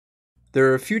There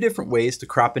are a few different ways to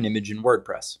crop an image in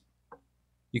WordPress.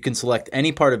 You can select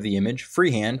any part of the image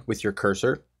freehand with your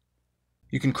cursor.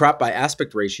 You can crop by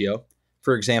aspect ratio.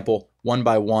 For example,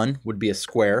 1:1 would be a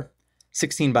square.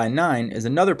 16:9 is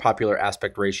another popular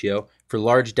aspect ratio for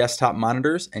large desktop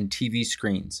monitors and TV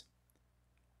screens.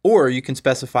 Or you can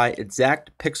specify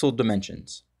exact pixel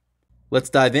dimensions. Let's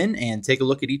dive in and take a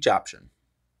look at each option.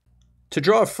 To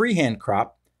draw a freehand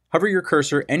crop, hover your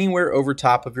cursor anywhere over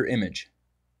top of your image.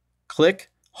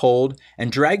 Click, hold,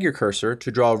 and drag your cursor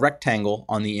to draw a rectangle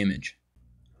on the image.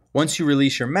 Once you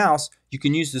release your mouse, you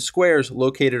can use the squares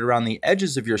located around the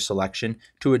edges of your selection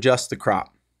to adjust the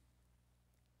crop.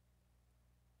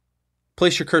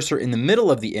 Place your cursor in the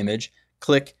middle of the image,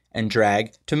 click and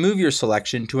drag to move your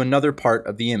selection to another part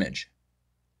of the image.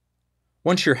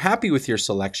 Once you're happy with your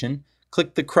selection,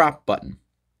 click the Crop button.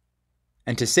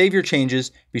 And to save your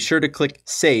changes, be sure to click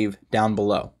Save down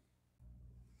below.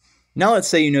 Now let's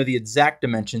say you know the exact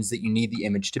dimensions that you need the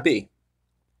image to be.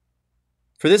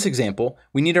 For this example,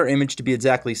 we need our image to be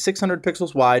exactly 600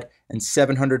 pixels wide and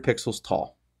 700 pixels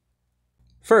tall.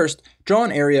 First, draw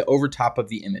an area over top of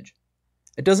the image.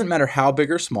 It doesn't matter how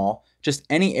big or small, just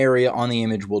any area on the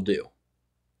image will do.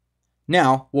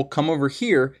 Now, we'll come over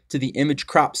here to the Image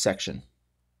Crop section.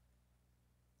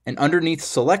 And underneath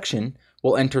Selection,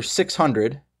 we'll enter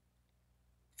 600,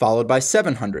 followed by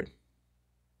 700.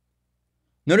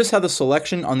 Notice how the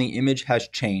selection on the image has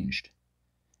changed.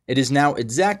 It is now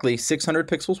exactly 600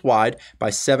 pixels wide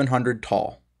by 700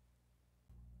 tall.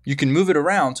 You can move it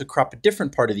around to crop a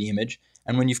different part of the image,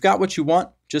 and when you've got what you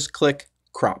want, just click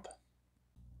Crop.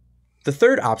 The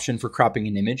third option for cropping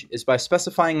an image is by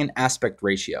specifying an aspect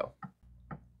ratio.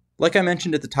 Like I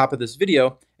mentioned at the top of this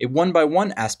video, a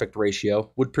 1:1 aspect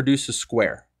ratio would produce a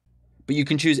square. But you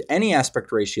can choose any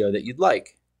aspect ratio that you'd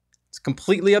like. It's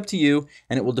completely up to you,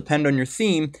 and it will depend on your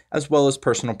theme as well as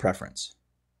personal preference.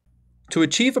 To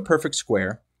achieve a perfect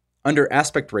square, under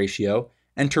Aspect Ratio,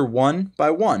 enter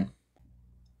 1:1.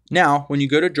 Now, when you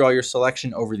go to draw your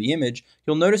selection over the image,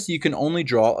 you'll notice that you can only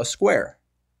draw a square.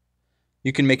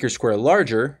 You can make your square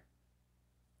larger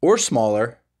or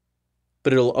smaller,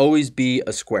 but it'll always be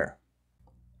a square.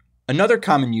 Another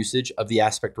common usage of the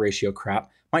aspect ratio crop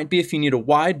might be if you need a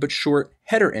wide but short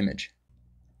header image.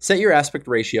 Set your aspect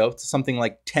ratio to something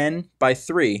like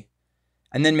 10:3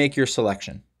 and then make your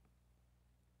selection.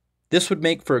 This would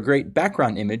make for a great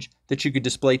background image that you could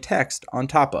display text on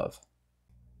top of.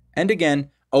 And again,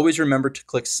 always remember to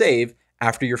click Save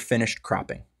after you're finished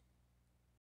cropping.